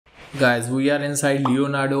Guys, we are inside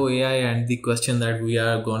Leonardo AI, and the question that we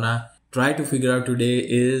are gonna try to figure out today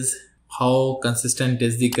is how consistent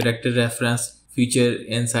is the character reference feature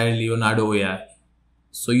inside Leonardo AI.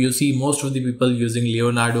 So you see most of the people using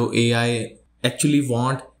Leonardo AI actually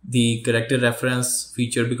want the character reference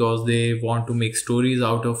feature because they want to make stories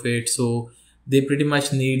out of it. So they pretty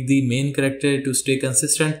much need the main character to stay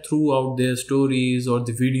consistent throughout their stories or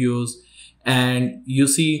the videos. And you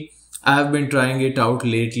see, I've been trying it out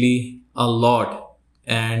lately a lot.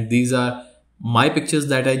 And these are my pictures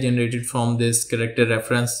that I generated from this character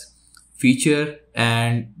reference feature.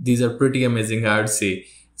 And these are pretty amazing, I would say.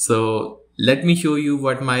 So let me show you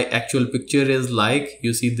what my actual picture is like.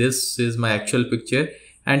 You see, this is my actual picture.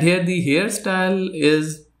 And here the hairstyle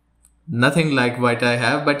is nothing like what I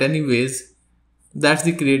have. But anyways, that's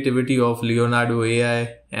the creativity of Leonardo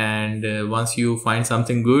AI. And once you find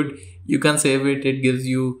something good, you can save it. It gives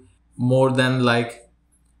you more than like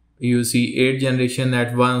you see 8 generation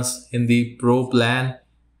at once in the pro plan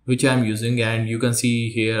which I'm using. And you can see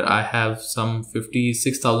here I have some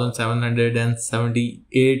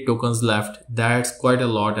 56,778 tokens left. That's quite a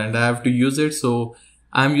lot and I have to use it, so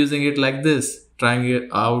I'm using it like this, trying it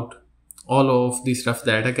out all of the stuff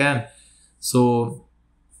that I can. So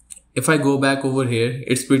if I go back over here,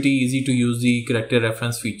 it's pretty easy to use the character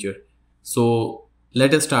reference feature. So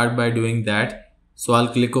let us start by doing that. So I'll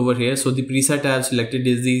click over here. So the preset I have selected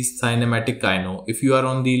is the cinematic Kino. If you are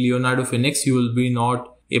on the Leonardo Phoenix, you will be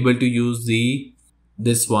not able to use the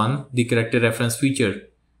character reference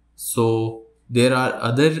feature. So there are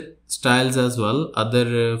other styles as well,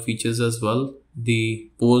 other features as well,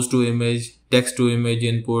 the pose to image, text to image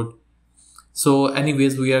input. So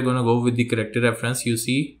anyways, we are gonna go with the character reference. You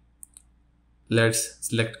see, let's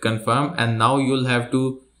select confirm, and now you'll have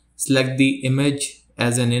to select the image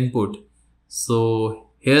as an input. So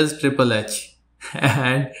here's Triple H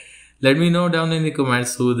and let me know down in the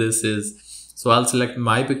comments who this is. So I'll select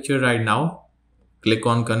my picture right now, click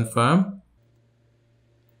on confirm.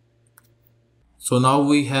 So now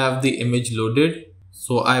we have the image loaded.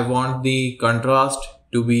 So I want the contrast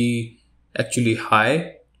to be actually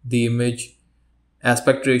high. The image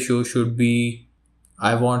aspect ratio should be,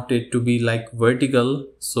 I want it to be like vertical.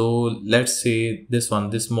 So let's say this one,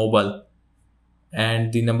 this mobile,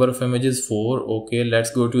 and the number of images 4. Okay,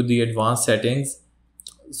 let's go to the advanced settings.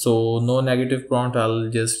 So no negative prompt, I'll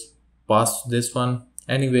just pass this one.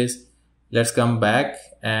 Anyways, let's come back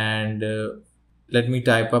and let me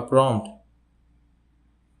type a prompt.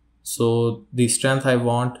 So the strength I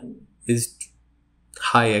want is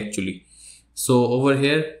high actually. So over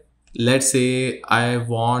here, let's say I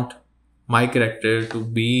want my character to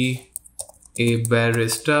be a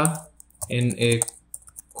barista in a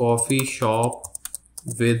coffee shop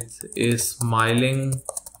with a smiling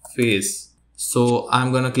face. So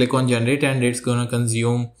I'm gonna click on generate and it's gonna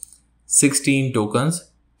consume 16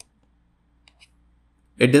 tokens.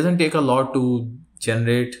 It doesn't take a lot to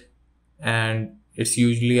generate and it's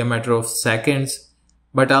usually a matter of seconds,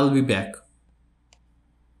 but I'll be back.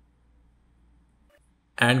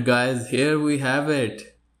 And guys, here we have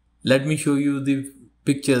it. Let me show you the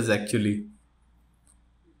pictures actually.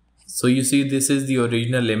 So you see, this is the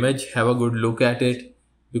original image. Have a good look at it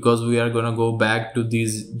because we are gonna go back to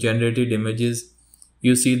these generated images.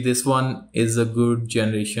 You see, this one is a good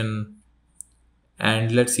generation.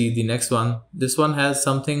 And let's see the next one. This one has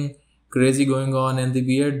something crazy going on in the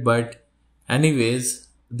beard, but anyways,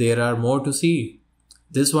 there are more to see.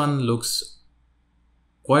 This one looks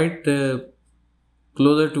quite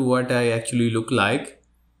closer to what I actually look like.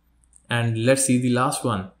 And let's see the last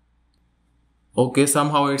one. Okay,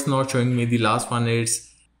 somehow it's not showing me the last one. It's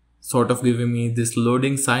sort of giving me this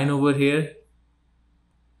loading sign over here.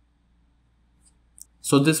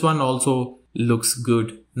 So this one also looks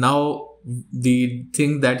good. Now the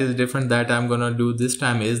thing that is different that I'm gonna do this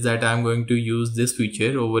time is that I'm going to use this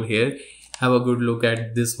feature over here. Have a good look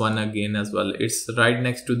at this one again as well. It's right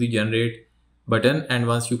next to the generate button, and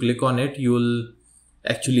once you click on it, you'll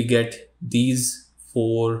actually get these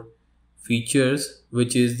 4 features,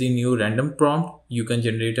 which is the new random prompt. You can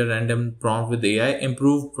generate a random prompt with AI,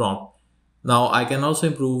 improve prompt. Now I can also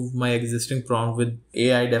improve my existing prompt with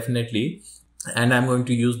AI definitely, and I'm going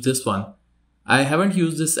to use this one. I haven't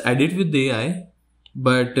used this edit with AI,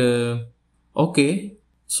 but okay,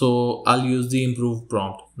 so I'll use the improve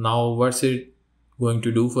prompt. Now what's it going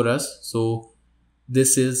to do for us? So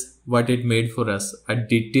this is what it made for us, a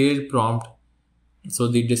detailed prompt. So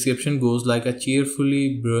the description goes like a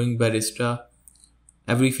cheerfully brewing barista.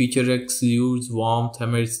 Every feature exudes warmth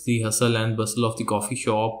amidst the hustle and bustle of the coffee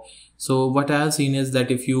shop. So what I have seen is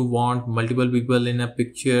that if you want multiple people in a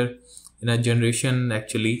picture, in a generation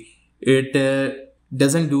actually, it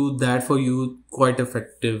doesn't do that for you quite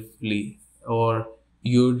effectively, or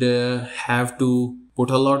you'd have to put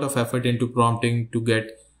a lot of effort into prompting to get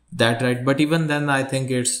that right. But even then, I think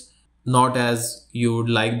it's not as you would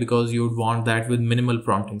like, because you would want that with minimal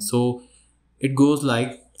prompting. So it goes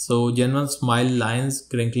like so: genuine smile lines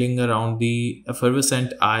crinkling around the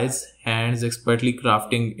effervescent eyes, hands expertly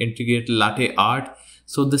crafting intricate latte art.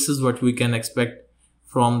 So this is what we can expect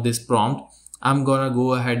from this prompt. I'm gonna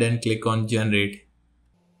go ahead and click on generate.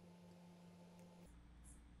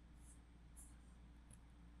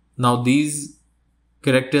 Now these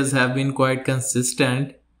characters have been quite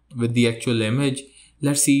consistent with the actual image.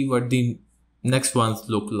 Let's see what the next ones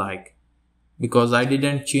look like, because I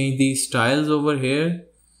didn't change the styles over here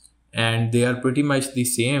and they are pretty much the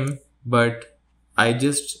same, but I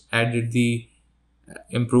just added the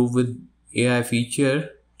improve with AI feature.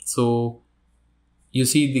 So you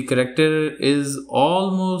see the character is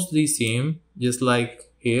almost the same, just like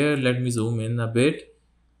here. Let me zoom in a bit.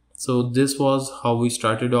 So this was how we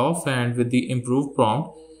started off, and with the improved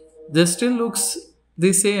prompt, this still looks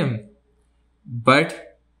the same.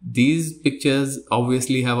 But these pictures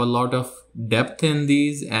obviously have a lot of depth in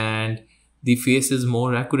these, and the face is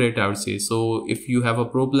more accurate, I would say. So if you have a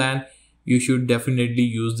pro plan, you should definitely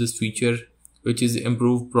use this feature, which is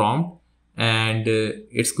improved prompt. And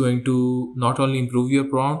it's going to not only improve your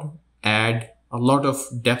prompt, add a lot of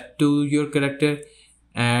depth to your character,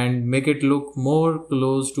 and make it look more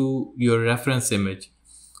close to your reference image.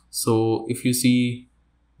 So if you see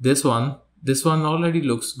this one already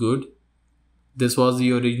looks good. This was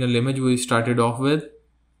the original image we started off with.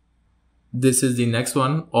 This is the next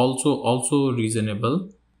one, also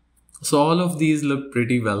reasonable. So all of these look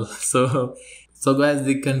pretty well. So guys,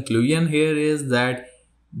 the conclusion here is that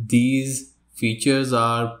these features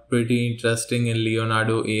are pretty interesting in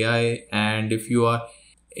Leonardo AI, and if you are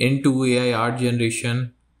into AI art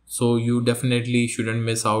generation, so you definitely shouldn't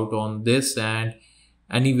miss out on this. And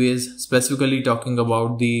anyways, specifically talking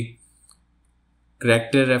about the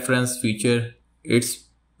character reference feature, it's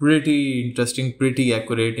pretty interesting, pretty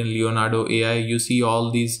accurate in Leonardo AI. You see all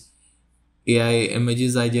these AI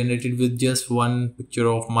images I generated with just one picture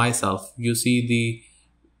of myself. You see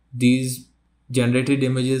these generated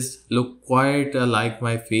images look quite like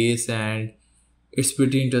my face, and it's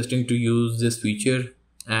pretty interesting to use this feature.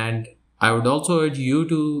 And I would also urge you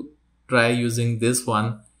to try using this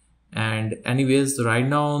one. And anyways, right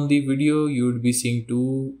now on the video you would be seeing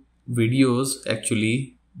two videos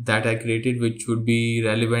actually that I created, which would be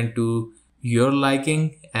relevant to your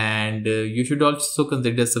liking. And you should also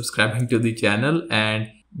consider subscribing to the channel. And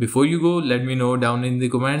before you go, let me know down in the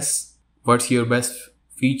comments what's your best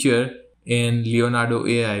feature in Leonardo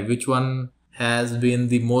AI. Which one has been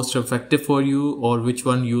the most effective for you, or which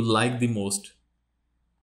one you like the most?